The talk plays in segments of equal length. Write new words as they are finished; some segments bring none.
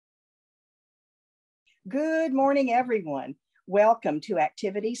Good morning, everyone. Welcome to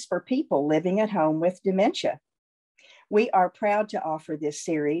Activities for People Living at Home with Dementia. We are proud to offer this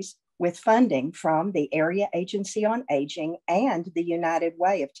series with funding from the Area Agency on Aging and the United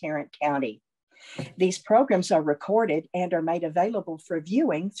Way of Tarrant County. These programs are recorded and are made available for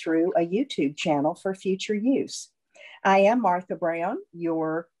viewing through a YouTube channel for future use. I am Martha Brown,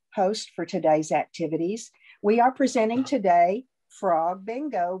 your host for today's activities. We are presenting today Frog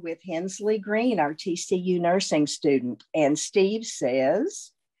Bingo with Hensley Green, our TCU nursing student. And Steve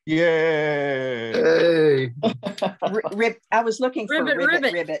says, Yay! I was looking for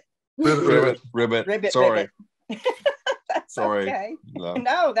ribbit. Sorry. That's sorry. Okay.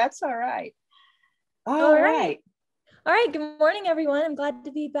 No, that's all right. All right. Good morning, everyone. I'm glad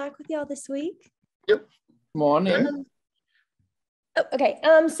to be back with y'all this week. Yep. Morning.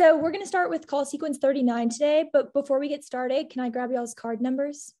 So we're going to start with call sequence 39 today, but before we get started, can I grab y'all's card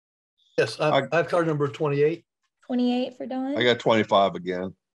numbers? Yes, I have card number 28. 28 for Dawn. I got 25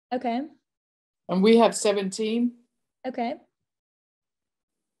 again. Okay. And we have 17. Okay.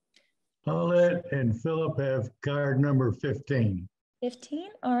 Paulette and Philip have card number 15. 15.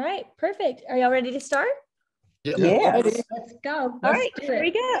 All right. Perfect. Are y'all ready to start? Yep. Yes. Let's go. All right. Here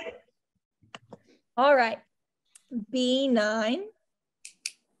we go. All right. B9.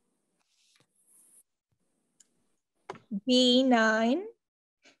 B9.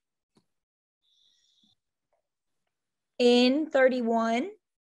 N31.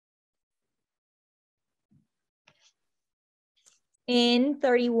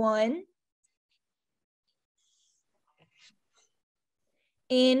 N31.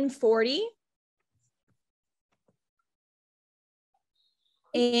 N40.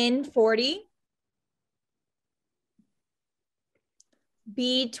 N40.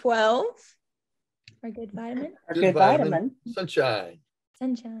 B12. Our good vitamin. Our good vitamin. Sunshine.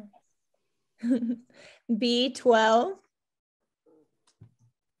 B12.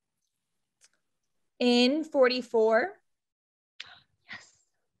 N44. Yes.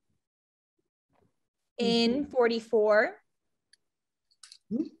 N44.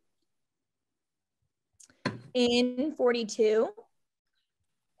 N42.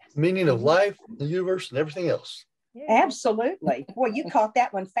 Meaning of life, the universe, and everything else. Absolutely. Boy, you caught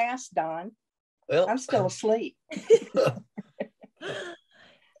that one fast, Don. Well, I'm still asleep.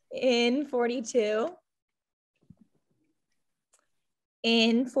 N42.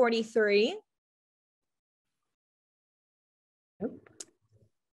 N43. Nope.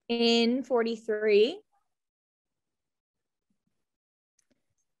 N43.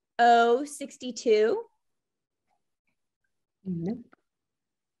 O62. Nope.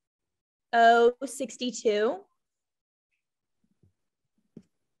 O62.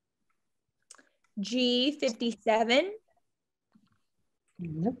 G57.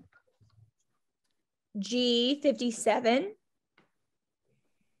 Nope. G57.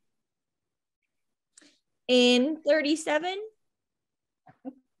 N37.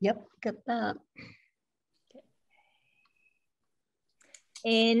 Yep, got that.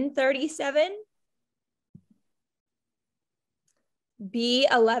 N37.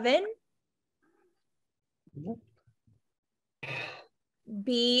 B11. Nope.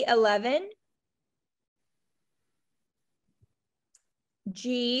 B11.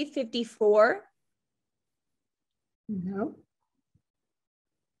 G54. No.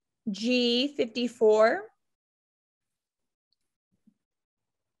 G54.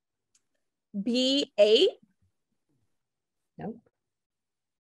 B8. Nope.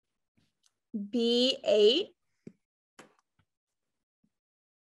 B8.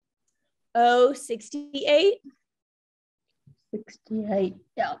 O68. 68.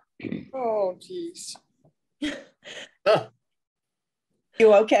 Yeah. Oh, geez.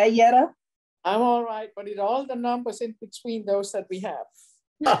 You okay, Yetta? I'm all right, but it all the numbers in between those that we have.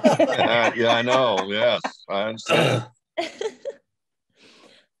 Yeah, I know. Yes, I understand.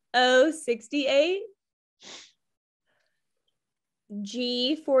 O68.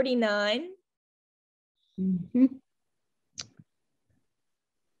 G49. Mm-hmm.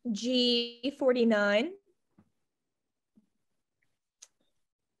 G49.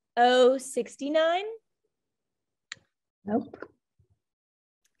 O69. Nope.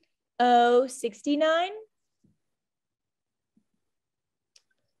 O69.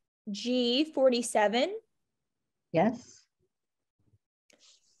 G47. Yes.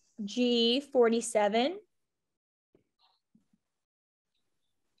 G47.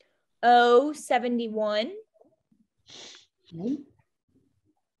 O71. Nope.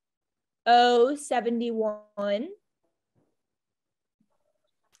 O71.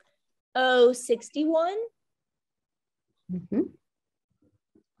 O61. Mm-hmm.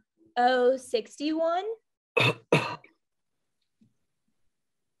 O61,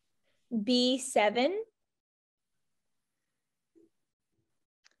 B7,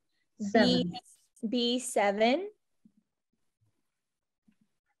 B7,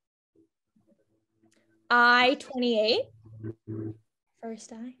 I28,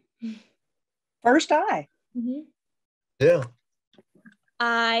 first I. First I. Mm-hmm. Yeah.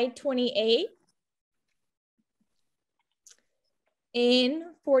 I28,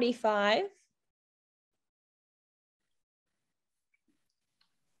 N45,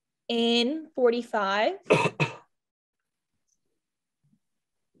 N45,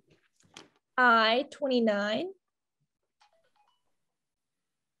 I29,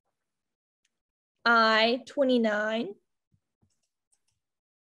 I29,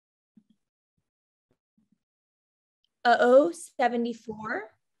 O74.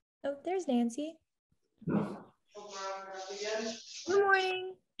 Oh, there's Nancy. Good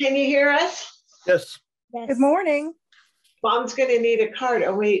morning. Can you hear us? Yes. Yes. Good morning. Mom's going to need a card.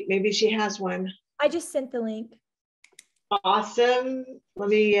 Oh, wait, maybe she has one. I just sent the link. Awesome. Let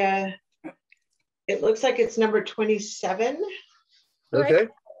me, it looks like it's number 27. Okay. Right.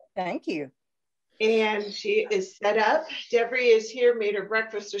 Thank you. And she is set up. Debbie is here, made her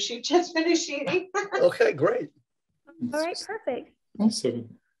breakfast, so she just finished eating. Okay, great. All right, perfect.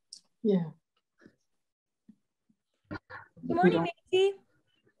 Yeah. Good morning, Nancy.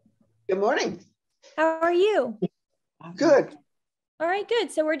 Good morning. How are you? Good. All right,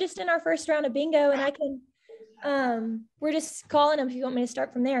 good. So we're just in our first round of bingo, and I can, we're just calling them if you want me to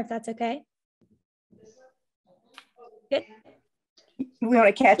start from there, if that's okay. Good. We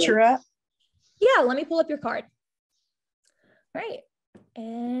want to catch her up. Yeah, let me pull up your card. All right.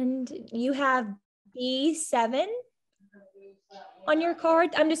 And you have B7 on your card.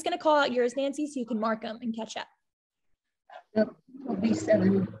 I'm just going to call out yours, Nancy, so you can mark them and catch up.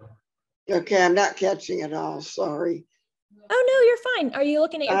 B7. Okay, I'm not catching it all. Sorry. Oh, no, you're fine. Are you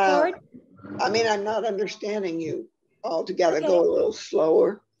looking at your card? I mean, I'm not understanding you altogether. Okay. Go a little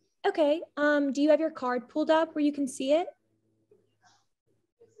slower. Okay. Do you have your card pulled up where you can see it?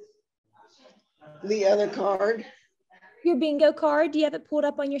 The other card. Your bingo card, do you have it pulled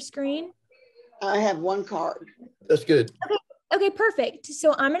up on your screen? I have one card. That's good. Okay, perfect.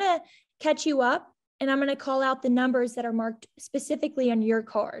 So I'm going to catch you up and I'm going to call out the numbers that are marked specifically on your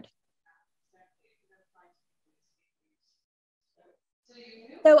card.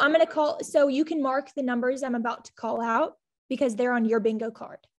 So I'm going to call, so you can mark the numbers I'm about to call out because they're on your bingo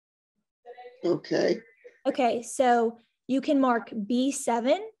card. Okay. Okay, so you can mark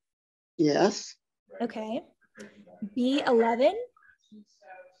B7. Yes. Okay. B11.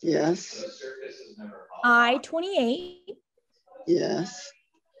 Yes. I28. Yes.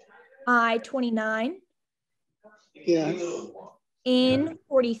 I29. Yes.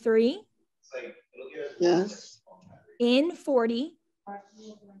 N43. Yes. N40.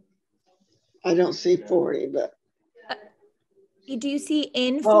 I don't see 40, but. Do you see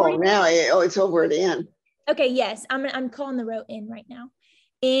N40? Oh, now it's over at N. Okay, yes, I'm calling the row N right now.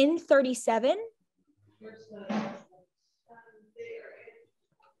 N37.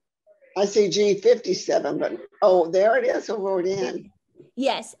 I see G57, but oh, there it is over at N.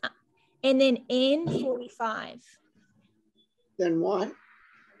 Yes, and then N45. Then what?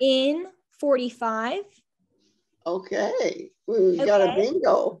 N45. Okay, we got a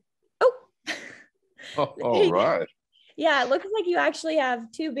bingo. Oh. All right. Yeah, it looks like you actually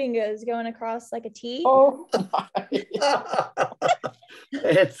have two bingos going across like a T. Oh,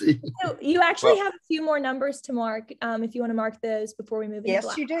 Fancy. So you actually have a few more numbers to mark if you want to mark those before we move into Yes,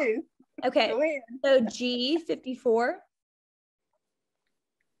 black. you do. Okay, Go ahead. so G54.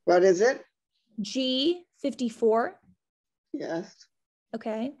 What is it? G54. Yes.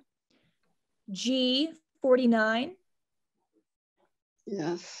 Okay. G49.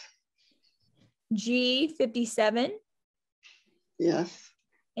 Yes. G57. Yes.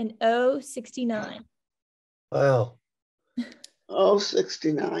 And O69. Wow. Oh,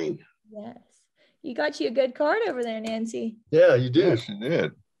 69. Yes. You got you a good card over there, Nancy. Yeah, you did. Yes, you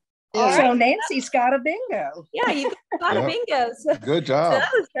did. Yeah. So Nancy's got a bingo. Yeah, you got a Yeah. bingo. So, Good so job.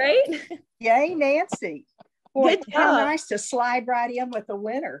 that was great. Yay, Nancy. Boy, Good how job. nice to slide right in with the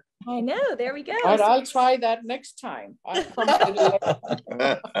winner. I know. There we go. but I'll try that next time. I'll come to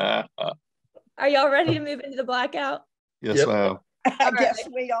the Are y'all ready to move into the blackout? Yes, Yep. ma'am. I guess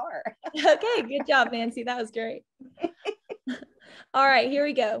we are. Okay, good job, Nancy. That was great. All right, here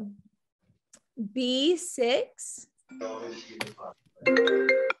we go. B6.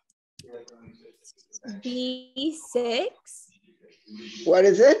 B6. What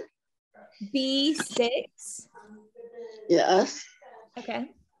is it? B6. Yes.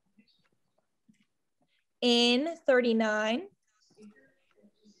 Okay. in 39,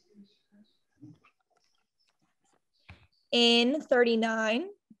 in 39,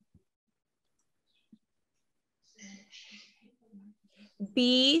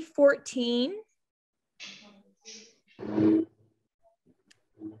 B 14,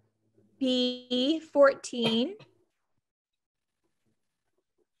 B 14,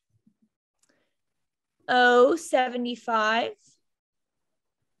 O 75,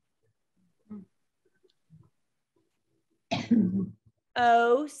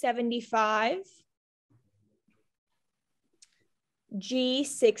 O 75, G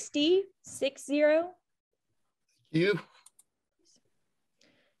 60, 60, You.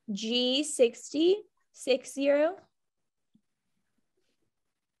 G 60, 60,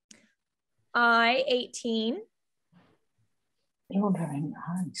 I 18, Oh, very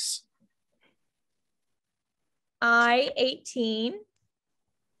nice. I 18,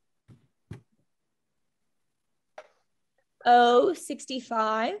 O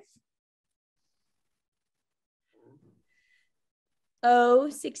 65, O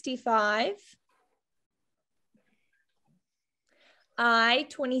 65, I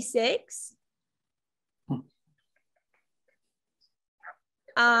 26,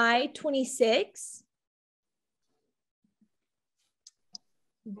 I 26,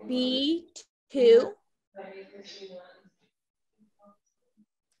 B 2,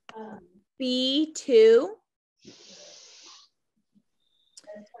 B 2,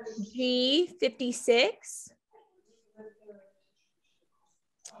 G 56,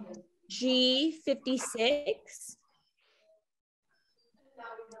 G 56,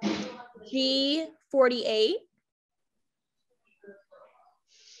 G 48,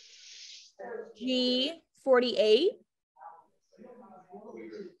 G 48,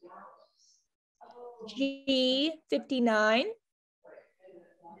 G 59,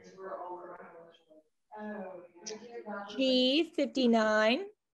 G 59,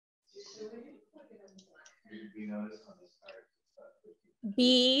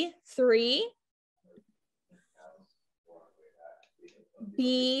 B 3,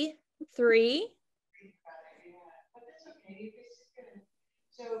 B 3,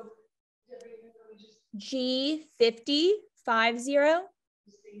 G 50, 50,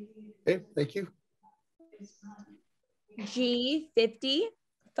 Okay, thank you. G 50,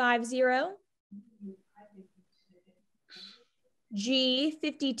 50, G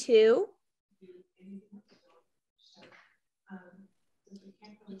 52,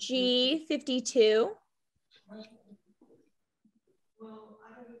 G 52,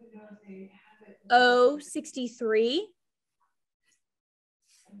 O 63,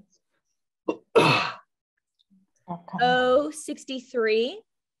 O 63,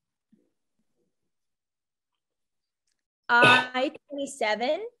 I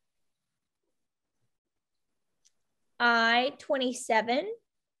 27, I 27,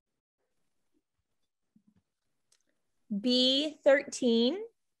 B 13,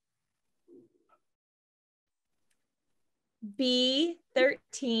 B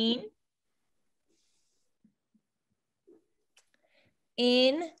 13,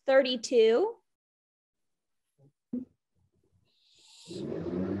 in 32,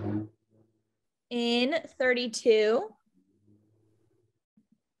 in 32,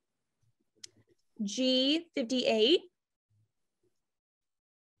 G 58,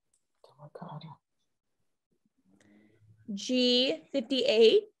 Oh, God. G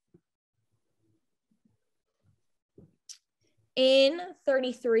 58, in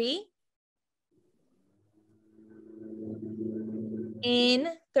 33, in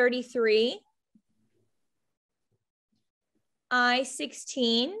 33, I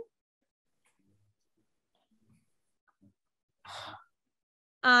 16,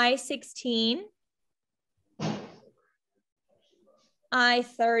 I 16, I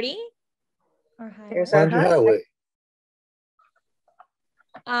 30, or Here's highway, our Find your highway. highway.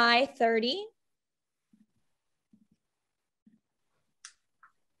 I 30,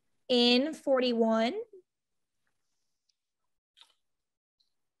 in 41,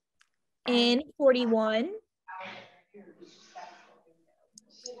 in 41,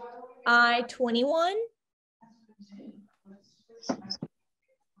 I 21,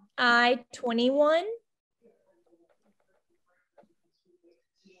 I 21,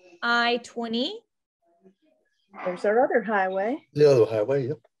 I 20, There's our other highway. The other highway,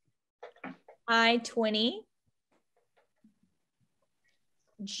 yep. I 20,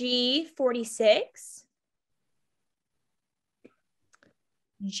 G 46,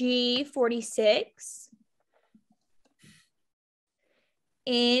 G 46,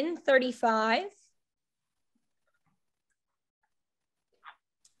 in 35,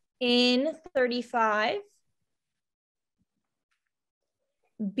 In 35.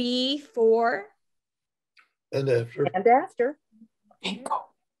 B4. And after. And after. Bingo.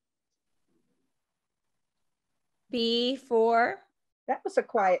 B4. That was a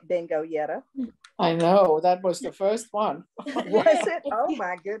quiet bingo, Yetta. I know, that was the first one. Was it? Oh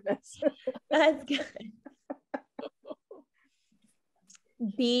my goodness. That's good.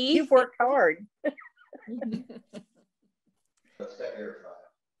 B. You've worked hard.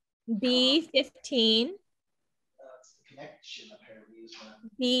 B15.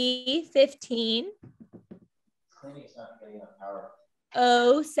 B15.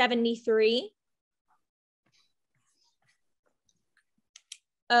 O73.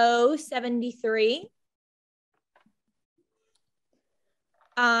 O73.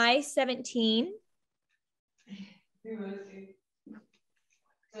 I17.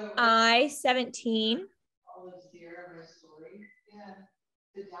 I17.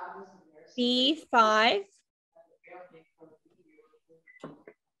 B5.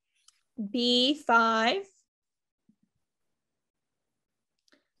 B5.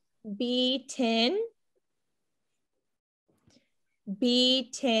 B10.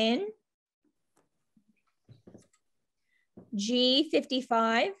 B10.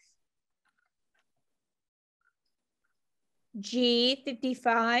 G55.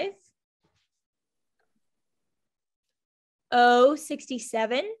 G55.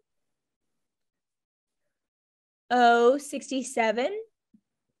 O67. O67.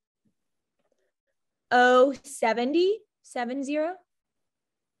 O70. 70.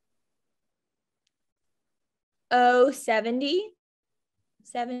 O70.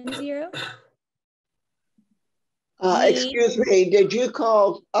 70. Excuse me, did you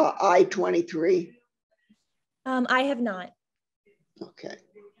call I-23? I have not. Okay.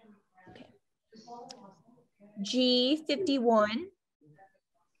 G51.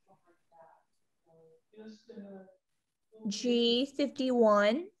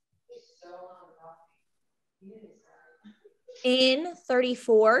 G51.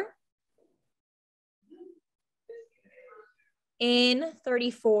 N34.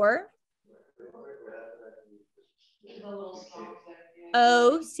 N34.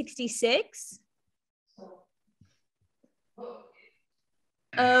 O66.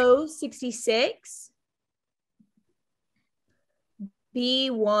 O66.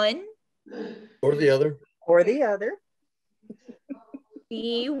 B1. Or the other. Or the other.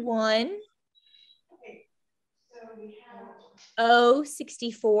 B1.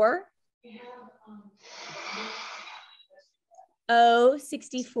 O64.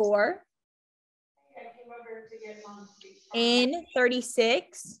 O64.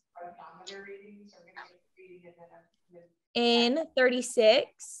 N36.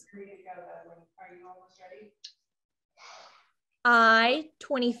 N36.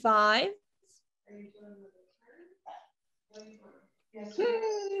 I25.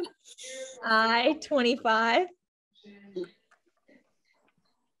 I25.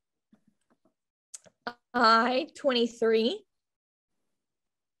 I23.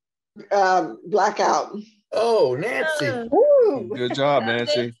 Blackout. Oh, Nancy. Ooh. Good job,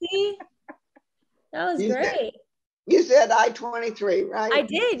 Nancy. That was You great. You said I-23, right? I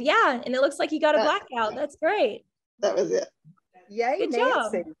did, yeah. And it looks like you got a blackout. That's great. That was it. Yay, Good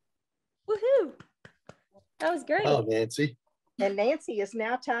Nancy. job. Woohoo. That was great. Oh, Nancy. And Nancy is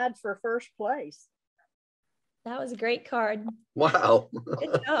now tied for first place. That was a great card. Wow.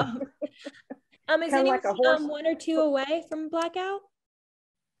 Good job. Is Kinda anyone like a horse. 1 or 2 away from blackout?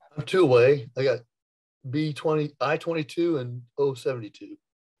 I'm 2 away. I got B20, I-22 and O72.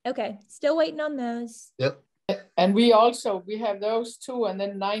 Okay, still waiting on those. Yep. And we have those 2 and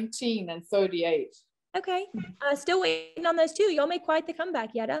then 19 and 38. Okay, still waiting on those 2. Y'all made quite the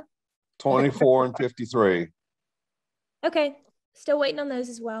comeback, Yetta. 24 and 53. Okay, still waiting on those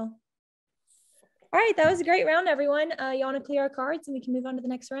as well. All right, that was a great round, everyone. You want to clear our cards and we can move on to the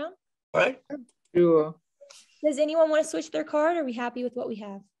next round? All right. Sure. Does anyone want to switch their card? Or are we happy with what we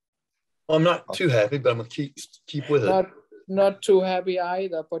have? Well, I'm not too happy, but I'm gonna keep with it. Not too happy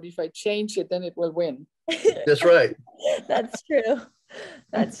either, but if I change it, then it will win. That's right. That's true.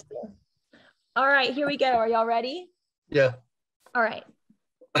 That's true. All right, here we go. Are y'all ready? Yeah. All right.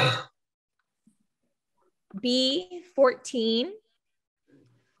 B14.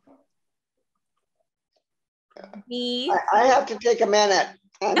 B. I have to take a minute.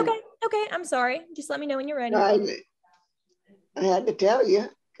 Okay, I'm sorry. Just let me know when you're ready. I had to tell you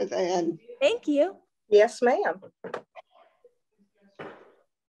because I had. Thank you. Yes, ma'am.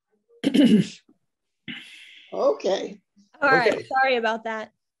 Okay. All right, Okay. sorry about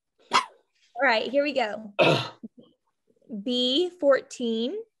that. All right, here we go.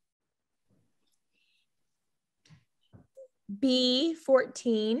 B14.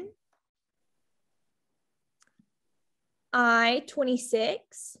 B14,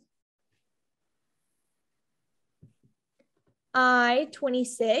 I26,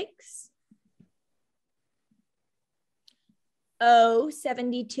 I26,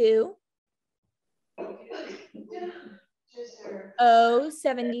 O72,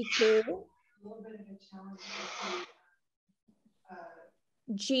 O72,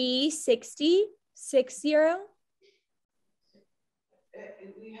 G60, 60,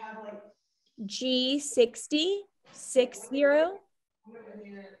 G60, 60,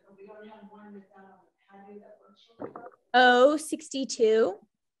 O62,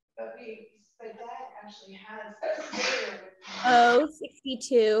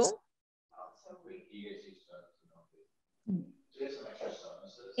 O62,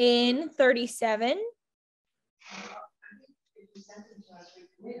 N37,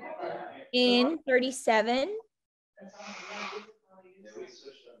 N37,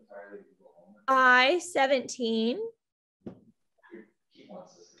 I17,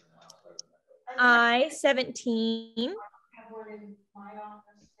 I17,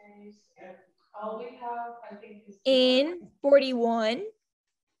 N41,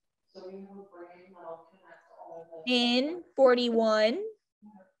 N41,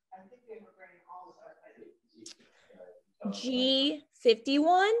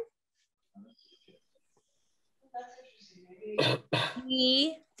 G51,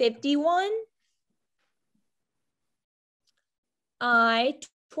 G51,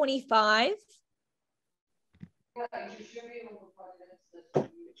 I25,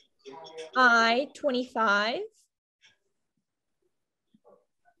 I25,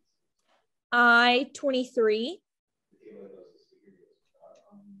 I23,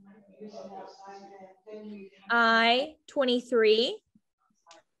 I23,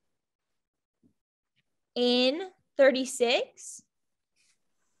 N36,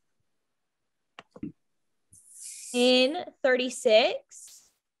 N36,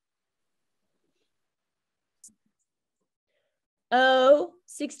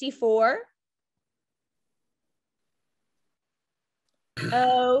 O64,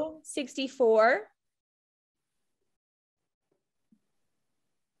 O64,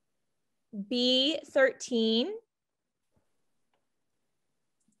 B13,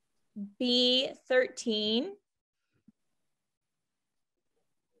 B13,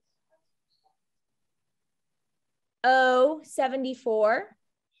 O74,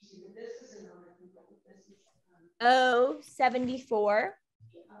 O74,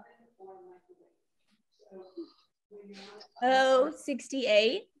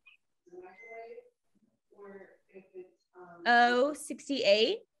 O68,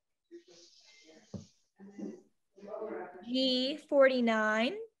 O68,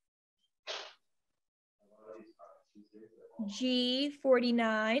 G49,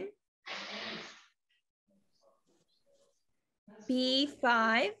 G49,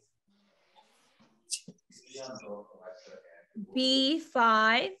 B5,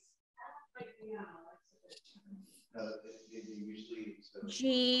 B5,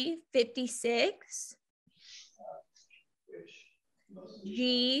 G56,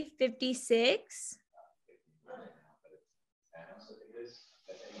 G56,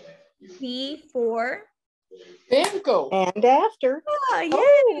 B4. Bingo. And after. Oh, yay.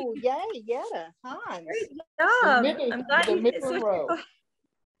 Oh, yay, Yetta, Hans. Great job. middle- I'm glad the you middle switched row. your-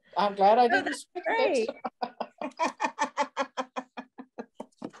 I'm glad I Oh, didn't that's switch great.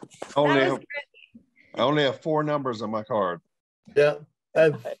 I only That was have, I only have 4 numbers on my card. Yeah, I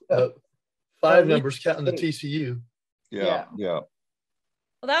have 5 numbers counting the TCU. Yeah. Well,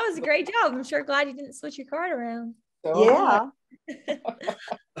 that was a great job. I'm sure glad you didn't switch your card around. So Yeah,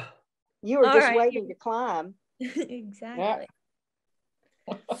 you were All just right. waiting to climb. Exactly.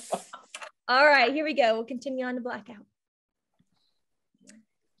 All right, here we go. We'll continue on to blackout.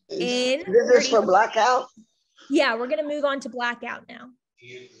 In This is 30 for blackout? Yeah, we're gonna move on to blackout now.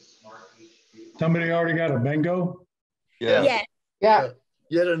 Somebody already got a bingo? Yes. Yes. Yeah,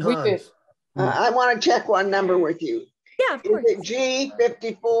 Yet and we did. Hans. I want to check one number with you. Yeah, of Is course. it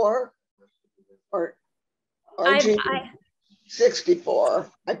G54 or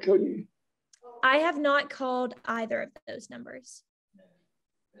G64? I couldn't. I have not called either of those numbers.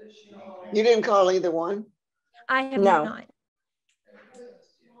 You didn't call either one? I have No. not.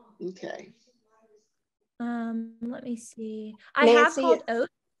 Okay. Let me see. I have Nancy, called O.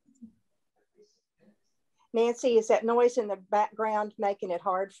 Nancy, is that noise in the background making it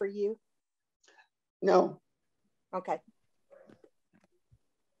hard for you? No. Okay.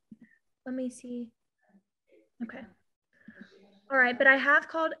 Let me see. Okay. All right, but I have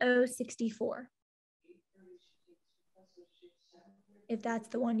called O64. if that's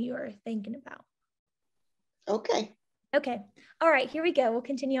the one you are thinking about. Okay. Okay. All right, here we go. We'll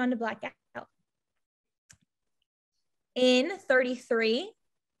continue on to blackout. In 33.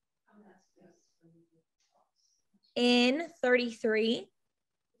 In 33.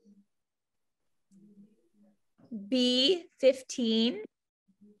 B15.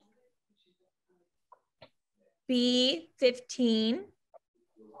 B15.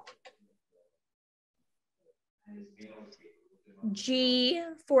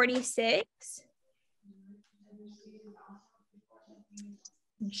 G46.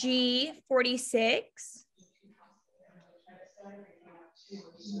 G46.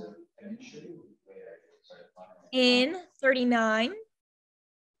 In 39.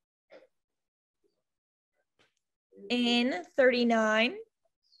 In 39.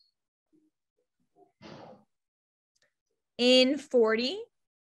 In 40.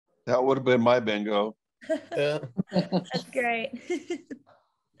 That would have been my bingo. Yeah. That's great.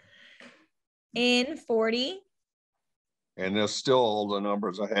 In 40. And there's still all the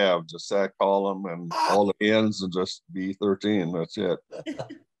numbers I have, just that column and all the ends and just B13. That's it.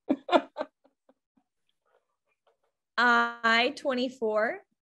 I-24.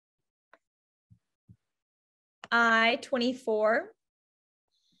 I-24.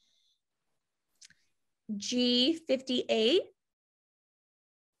 G58.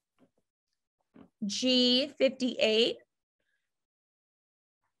 G58.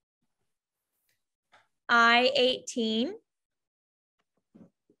 I-18.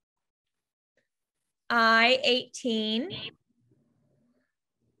 I-18.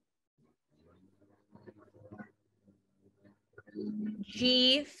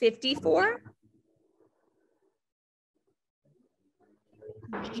 G54.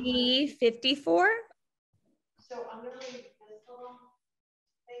 G54. So I'm gonna leave this little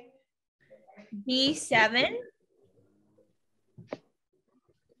thing. B7.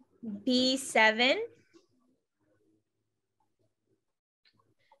 B7.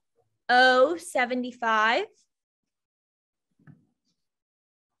 O75.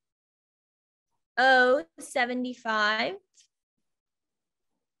 O75.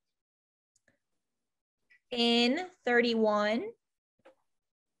 In 31.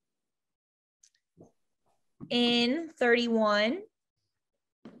 In 31.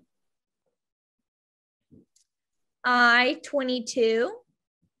 I-22.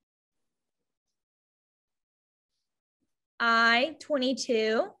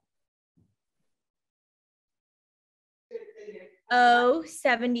 I-22.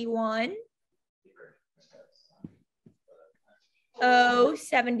 O71.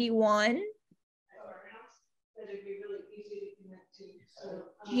 O71.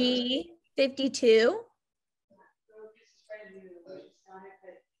 G52.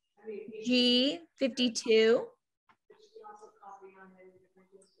 G52.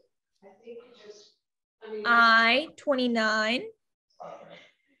 I-29.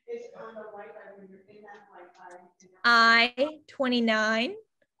 I-29.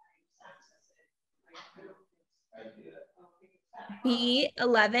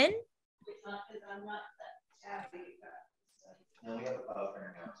 B11.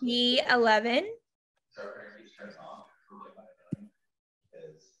 B11.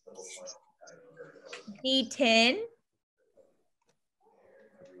 B10.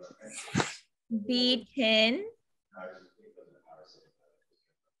 B10.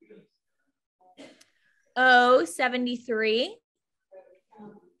 O73.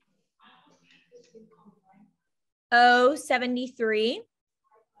 O73.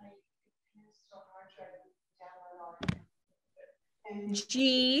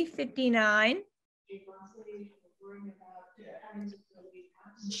 G59.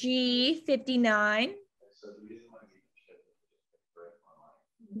 G59.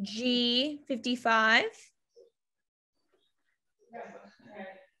 G55.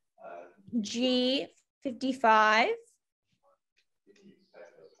 G55.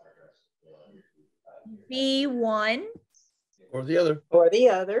 B1. Or the other. Or the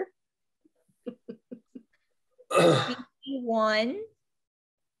other. B1.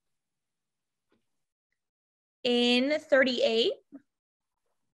 In 38.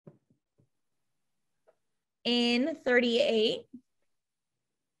 In 38.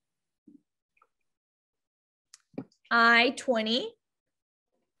 I-20.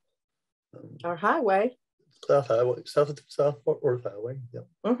 Our highway. South Highway, South Fort Worth Highway. Yep.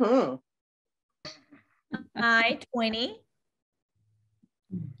 Mm-hmm. I-20.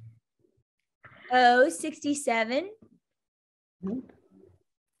 O67.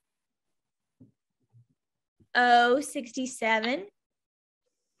 O67.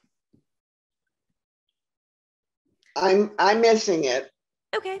 I'm missing it.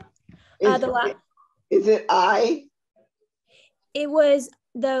 Okay. Is, is it I? It was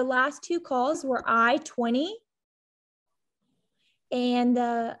the last two calls were I-20 and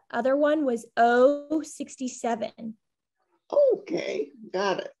the other one was O-67. Okay,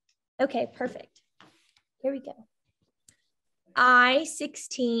 got it. Okay, perfect. Here we go.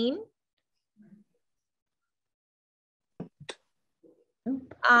 I-16.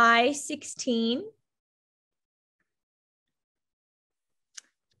 I-16.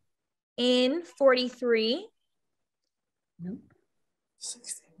 N-43. Nope.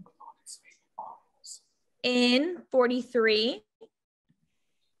 N-43.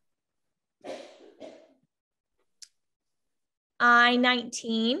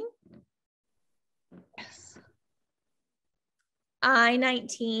 I-19. Yes.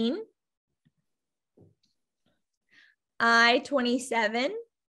 I-19. I-27.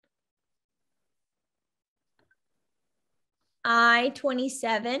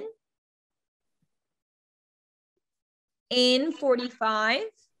 I-27. N-45.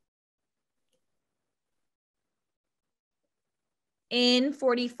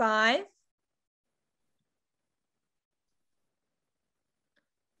 N-45.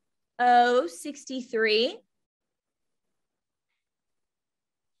 O-63.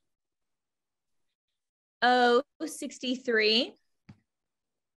 O-63.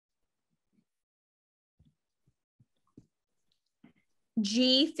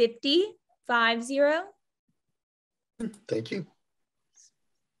 G50. 50. Thank you.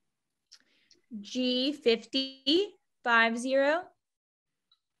 G50. 50.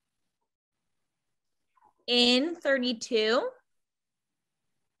 N32.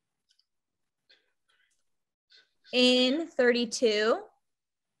 N32.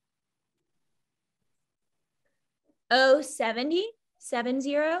 O70.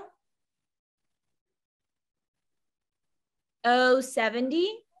 70. O70.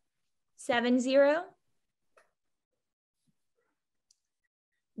 70.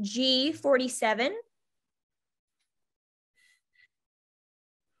 G47.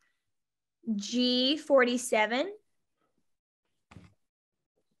 G47.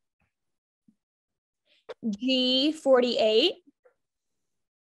 G48.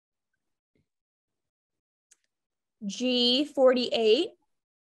 G48.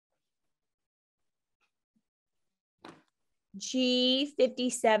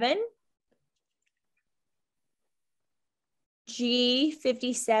 G57.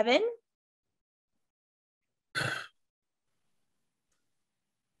 G57.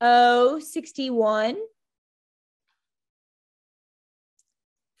 O61.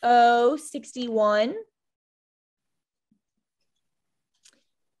 O61.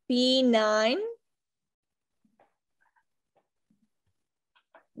 B9.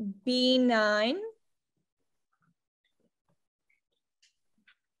 B9.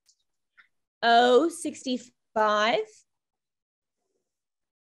 O65.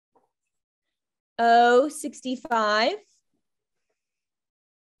 O65.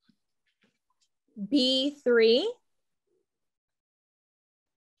 B3.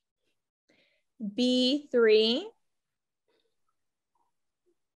 B3.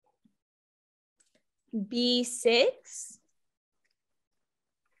 B6.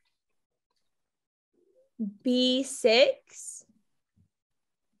 B6.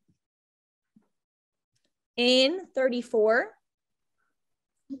 N34.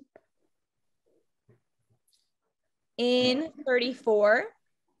 N34.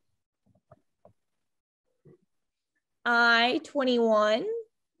 I-21.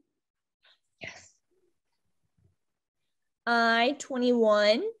 Yes.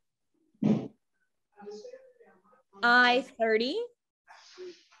 I-21. I-30.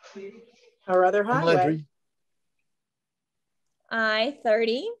 Our other I'm highway. Landry.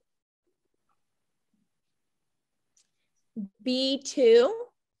 I-30. B2.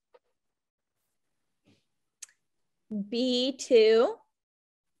 B2.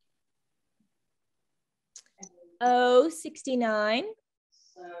 O69.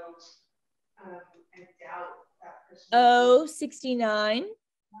 O69.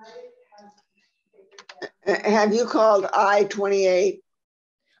 Have you called I-28?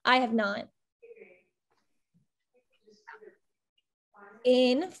 I have not.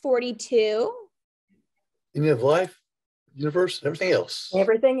 N42. You have life, universe, everything else.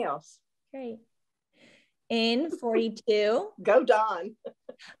 Everything else. Great. N42. Go Don.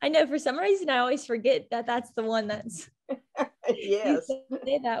 I know for some reason I always forget that that's the one that's Yes. you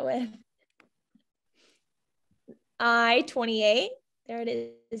say that with. I-28. There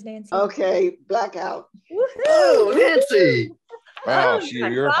it is, Nancy. Okay, blackout. Woohoo! Oh, Nancy. Wow, Oh,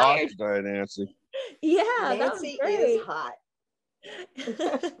 you're hot today, Nancy. Yeah, that was Nancy great. is hot.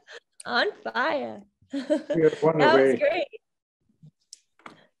 On fire. We're one That was away. great.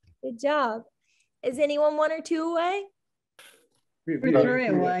 Good job. Is anyone 1 or 2 away? We're 3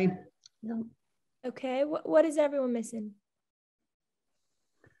 away. Okay, what is everyone missing?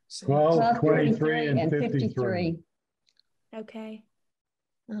 12, 23, and 53. Okay.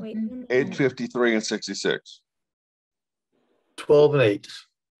 Wait. 8:53 and 66. 12 and 8.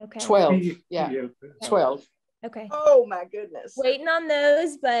 Okay. 12, yeah, 12. Okay. Oh my goodness. Waiting on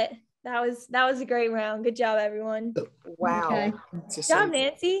those, but that was a great round. Good job, everyone. Wow. Okay. Good job,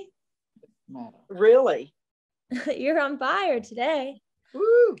 Nancy. Really? You're on fire today.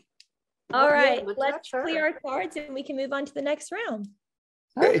 Woo. All Won't be right, able to let's touch her. clear our cards and we can move on to the next round.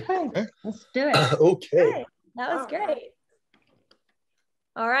 Okay, let's do it. Okay. Right, that was great.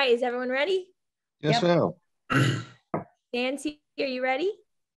 All right, is everyone ready? Yes, Yep. ma'am. Nancy, are you ready?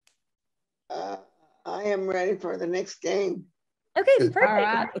 I am ready for the next game. Okay, Good. perfect. All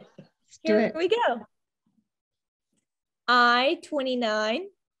right, let's do Here it. we go. I-29.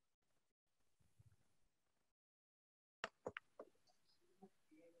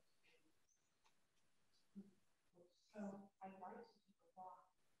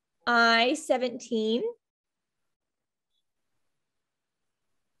 I-17.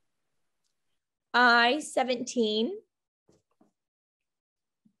 I-17.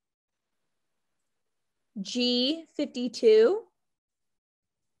 G52.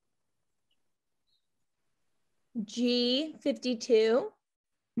 G52.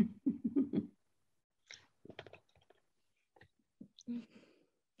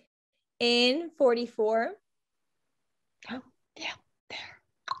 N44. Oh, yeah, there.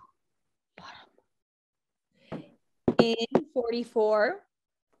 Bottom. N44.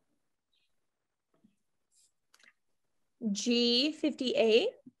 G58.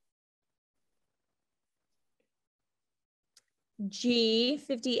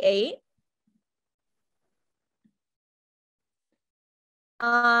 G58.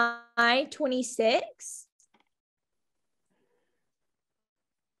 I-26.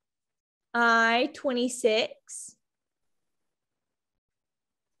 I-26.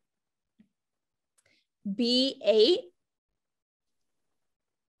 B8.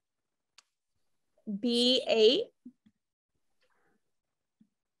 B8.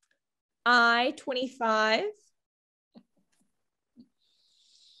 I-25.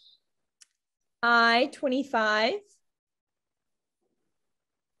 I-25.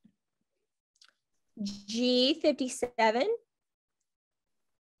 G57.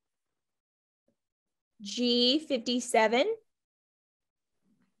 G57.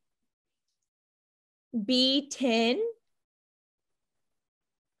 B10.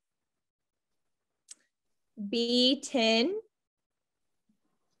 B10.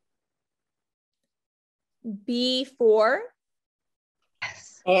 B4.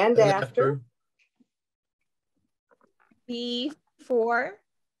 Yes. And after. B4.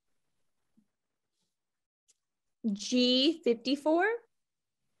 G54.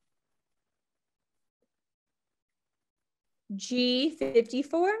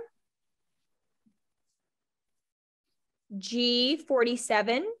 G54.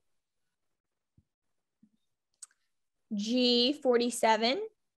 G47. G47.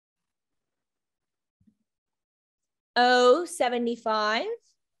 O75.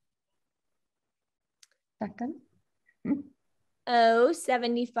 Second.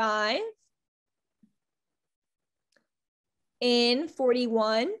 O75.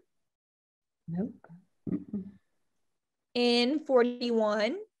 N41. Nope. Mm-mm.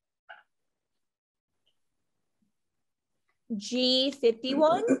 N41.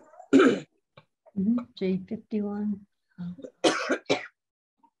 G51. G51.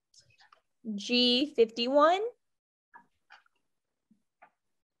 G51.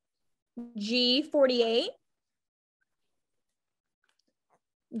 G48.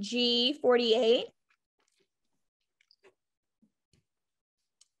 G48.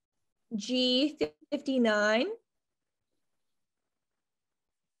 G59.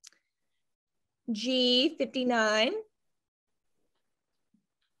 G59.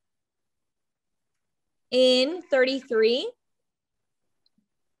 N33.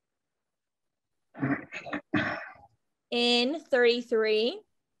 N33.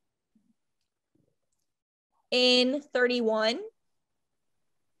 N31.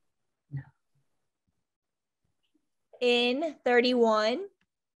 N31.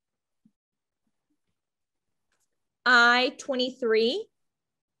 I-23.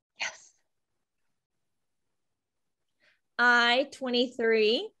 Yes.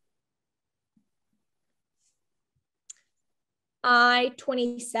 I-23.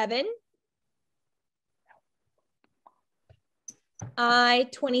 I-27.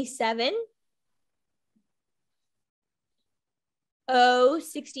 I-27,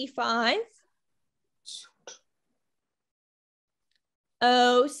 O-65,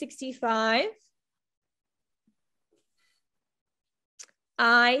 O-65,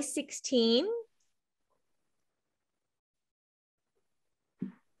 I-16,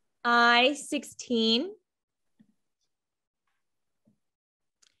 I-16,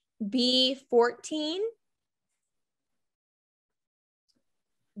 B-14,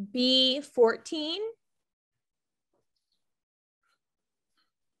 B-14,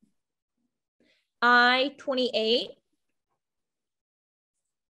 I-28,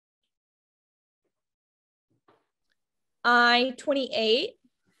 I-28,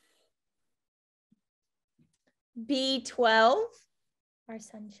 B-12, our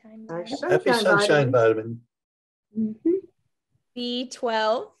sunshine Our vitamin. Happy sunshine vitamin. Mhm.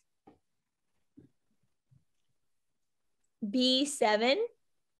 B-12, B-7,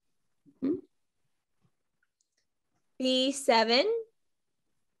 Mhm. B-7,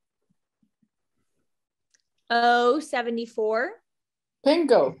 O-74,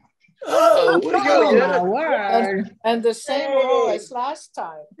 Bingo. Oh, way to go, Oh, my Janet. word. And the same row Hey. as last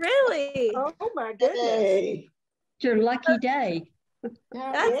time. really? Oh my goodness. Hey, It's your lucky day. Yeah,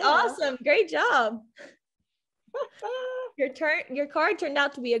 That's Yeah. awesome. Great job. Your card turned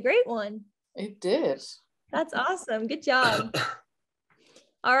out to be a great one. it did. That's awesome. Good job.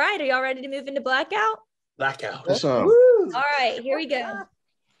 All right. Are y'all ready to move into blackout? Blackout. Yes, Woo. All right. Here we go.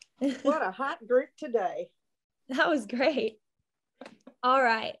 What a hot group today. That was great. All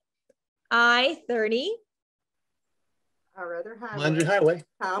right. I-30, Our other highway. Landry Highway.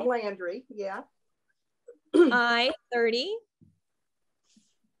 Tom Landry. Yeah. I-30,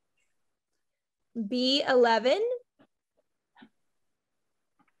 B-11,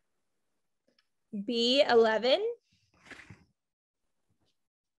 B-11,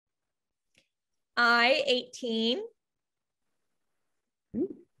 I-18,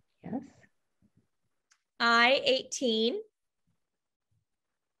 Yes. I-18,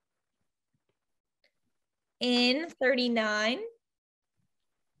 N-39,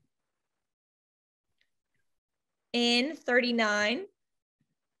 N-39,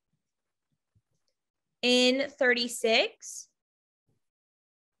 N-36,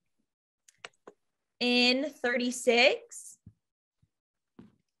 N-36,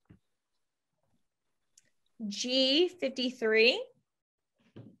 G-53,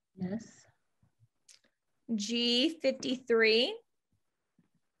 Yes. G-53,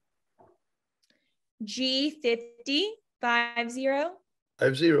 G-50, 50,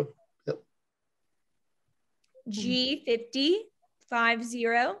 50. Yep. G-50,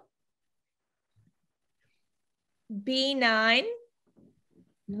 50, B-9,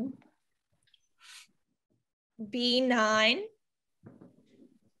 Nope. B-9,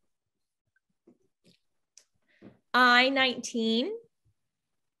 I-19,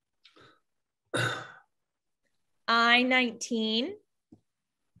 I-19,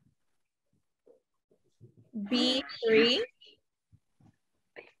 B-3,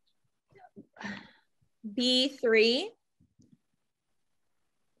 B-3,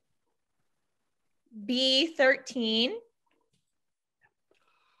 B-13,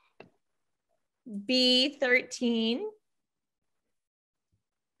 B-13,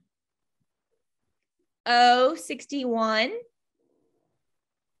 O-61,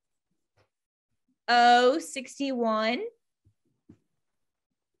 O-61,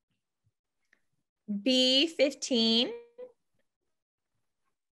 B-15,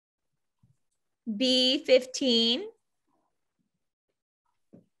 B-15,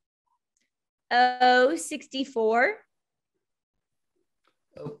 O-64.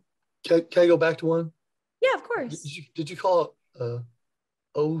 Can I go back to one? Yeah, of course. Did you call it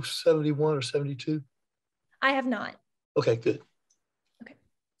 071 or 72? I have not. Okay, good.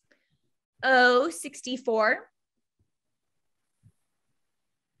 O-64,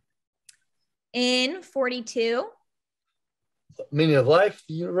 N-42, Meaning of life,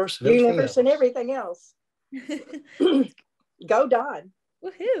 the universe, and everything Universe else. and everything else. Go Don.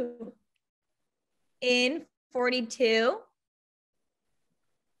 woohoo, N-42,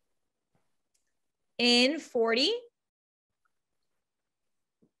 N-40,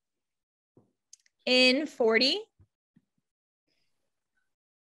 N-40,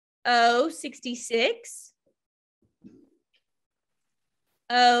 O-66,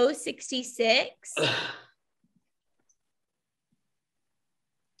 O-66,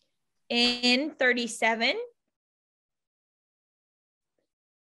 N-37,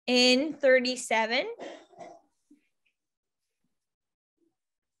 N-37,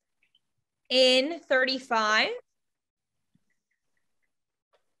 N-35,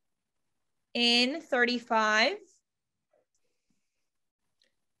 N35,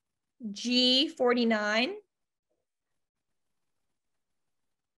 G49,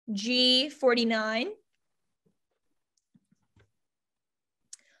 G49,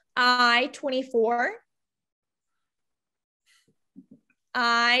 I24,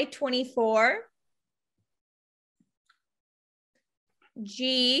 I24,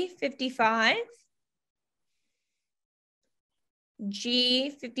 G55,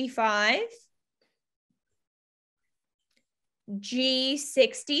 G55,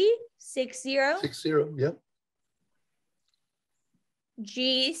 G60, 60, 60, yep.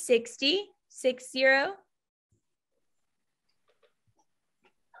 G60, 60,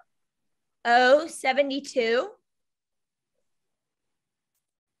 O72,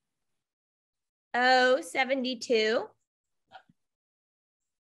 O72,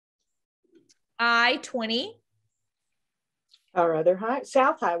 I20, Our other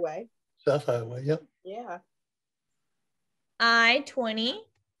South Highway. South Highway, yep. Yeah. I20,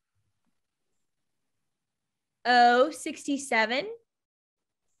 O67,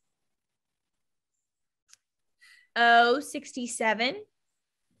 O67,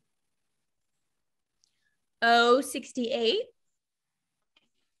 O68,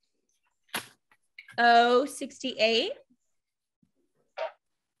 O68,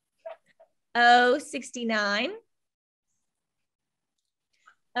 O69,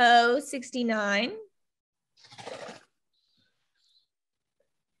 O69,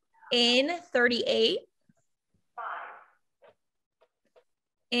 N38,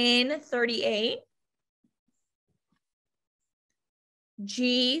 N38,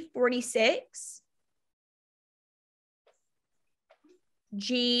 G46,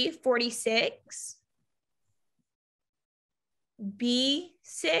 G46,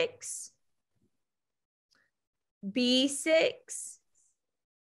 B6, B6,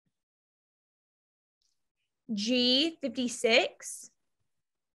 G56,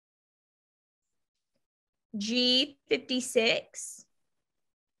 G56,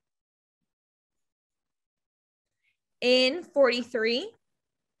 N43,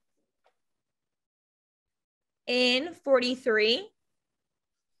 N43,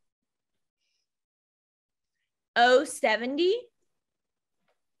 O70,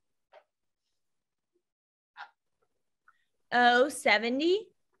 O70,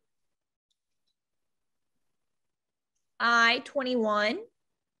 I21,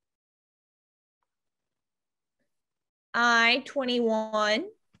 I21,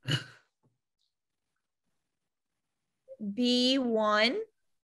 B1,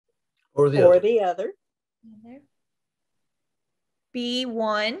 Or the Or other. the other.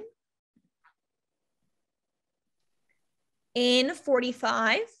 B1,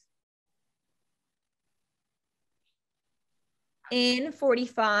 N45,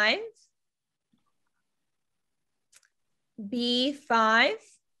 N45, B5,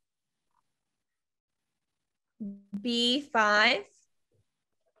 B5,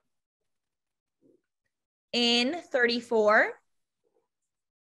 N34,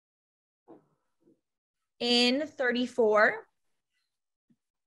 N34,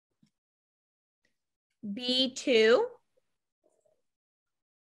 B2,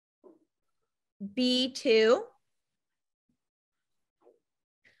 B2,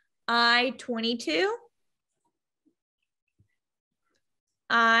 I22,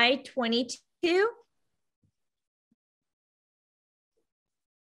 I22,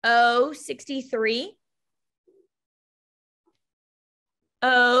 O63,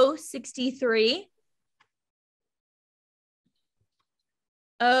 O63,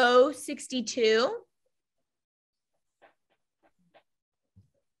 O62,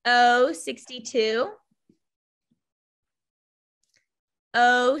 O62,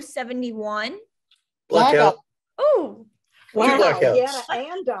 O71. Blackout. Oh, Two Wow. blackouts. Yeah,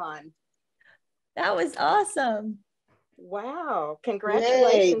 and Dawn. that was awesome. Wow.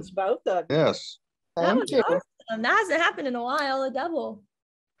 Congratulations, both of you. Yes. That was Thank you. awesome. That hasn't happened in a while, a double.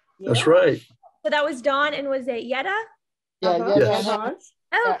 That's Yeah. right. So that was Dawn, and was it Yetta? Yeah, Uh-huh. yeah, Yes. yeah. Hans?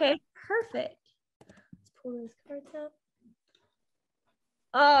 Oh, Yeah. okay, perfect. Let's pull those cards up.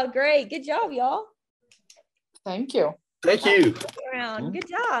 Oh, great. Good job, y'all. Thank you. Thank you. Around. Good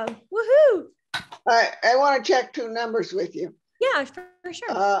job. Woohoo. I want to check two numbers with you. Yeah, for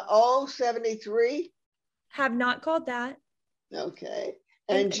sure. 073, Have not called that. okay,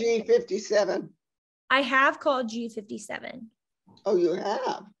 and G57. I have called G57. Oh, you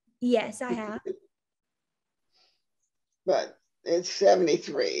have, Yes, I have. but it's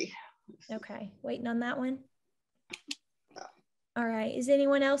 73. Okay, waiting on that one. All right, is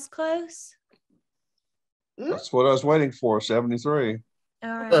anyone else close? That's what I was waiting for, 73. All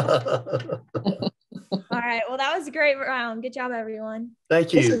right. All right. Well, that was a great round. Good job, everyone.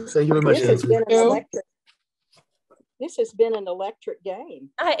 Thank you. Thank you very much, This has Hensley. been an electric. This has been an electric game.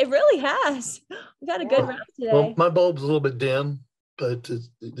 It really has. We got a good round today. Well, my bulb's a little bit dim, but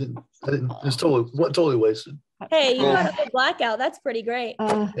it's totally wasted. Hey, you got a good blackout. That's pretty great.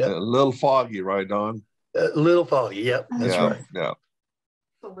 A little foggy, right, Don? A little foggy. Yep, that's right. Yeah.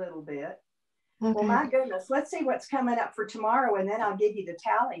 A little bit. Okay. Well, my goodness, let's see what's coming up for tomorrow, and then I'll give you the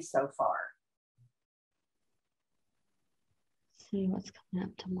tally so far. See what's coming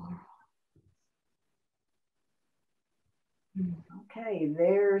up tomorrow. Okay,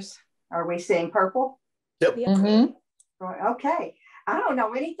 are we seeing purple? Yep. Okay. I don't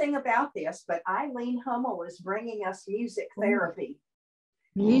know anything about this, but Eileen Hummel is bringing us music therapy.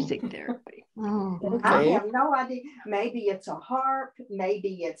 Music therapy. Oh, I have no idea. Maybe it's a harp,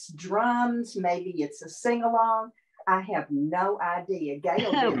 maybe it's drums, maybe it's a sing-along. I have no idea.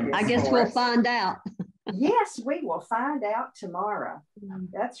 Gail did this I guess for we'll us. find out. Yes, we will find out tomorrow.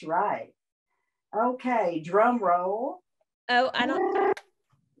 That's right. Okay, drum roll. Oh, I don't.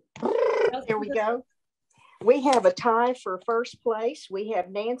 Here we go. We have a tie for first place. We have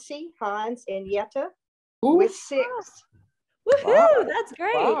Nancy, Hans, and Yetta with 6. Woohoo! Wow. That's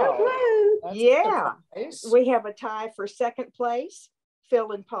great. Wow. That's Yeah. nice. We have a tie for second place.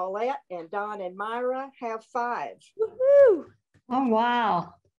 Phil and Paulette and Don and Myra have 5. Woohoo! Oh,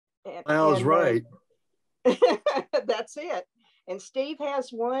 wow. I was right. That's it. And Steve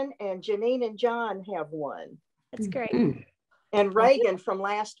has 1, and Janine and John have 1. That's great. And Reagan from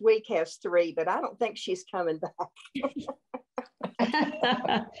last week has 3, but I don't think she's coming back.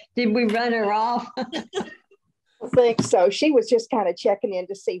 Did we run her off? I think so. She was just kind of checking in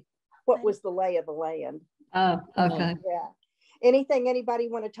to see what was the lay of the land. Oh, okay. Yeah. Anything anybody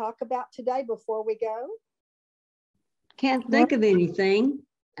want to talk about today before we go? Can't think of anything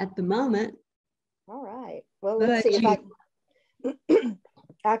at the moment. All right. Well, let's see if I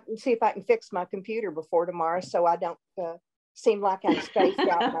can see if I can fix my computer before tomorrow, so I don't seem like I'm spaced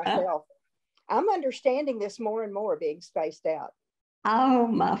out myself. I'm understanding this more and more, being spaced out. Oh,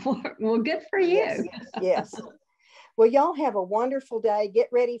 my Lord. Well, good for you. Yes. Yes. Well, y'all have a wonderful day. Get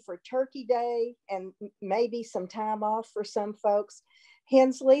ready for Turkey Day and maybe some time off for some folks.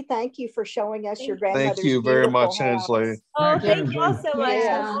 Hensley, thank you for showing us your grandmother's Thank you very much, beautiful house. Hensley. Oh, Thanks, thank you all Hensley. so much.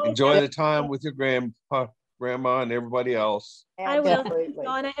 Yeah. Enjoy the time with your grandma and everybody else. I will. Absolutely.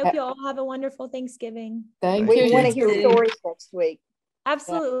 And I hope you all have a wonderful Thanksgiving. Thank We you. want to hear too. stories next week.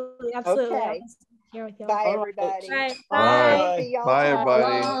 Absolutely. Absolutely. Okay. I'll share with y'all. Bye, All right. everybody. All right. Bye. Bye. See y'all Bye, tomorrow.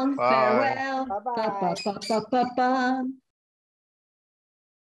 everybody. Long Bye. farewell. Bye-bye. Ba, ba, ba, ba, ba, ba.